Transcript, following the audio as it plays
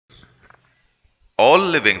All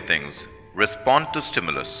living things respond to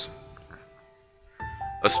stimulus.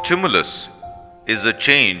 A stimulus is a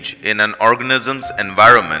change in an organism's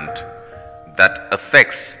environment that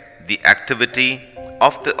affects the activity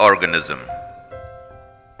of the organism.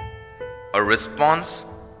 A response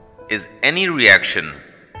is any reaction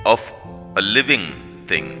of a living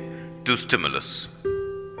thing to stimulus.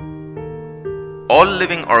 All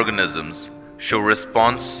living organisms show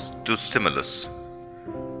response to stimulus,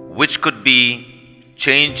 which could be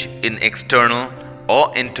change in external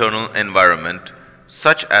or internal environment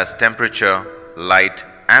such as temperature, light,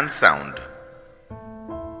 and sound.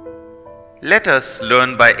 Let us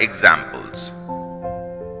learn by examples.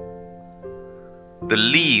 The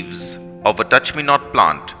leaves of a touch-me-not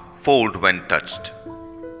plant fold when touched.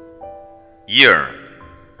 Here,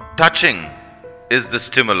 touching is the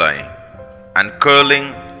stimuli and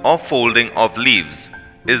curling or folding of leaves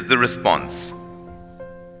is the response.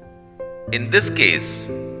 In this case,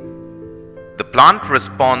 the plant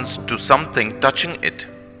responds to something touching it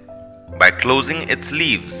by closing its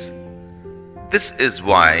leaves. This is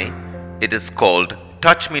why it is called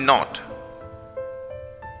touch-me-not.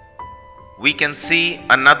 We can see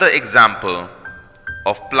another example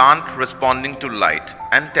of plant responding to light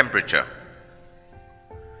and temperature.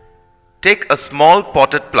 Take a small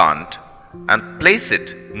potted plant and place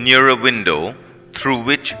it near a window through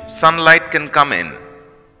which sunlight can come in.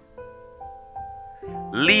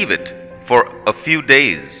 Leave it for a few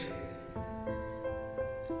days.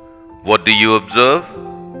 What do you observe?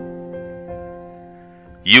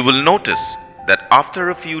 You will notice that after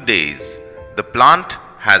a few days, the plant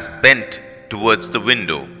has bent towards the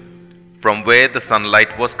window from where the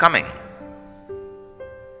sunlight was coming.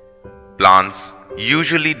 Plants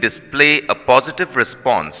usually display a positive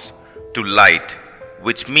response to light,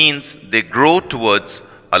 which means they grow towards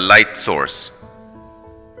a light source.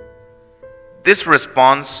 This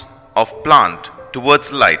response of plant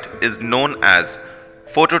towards light is known as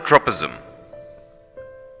phototropism.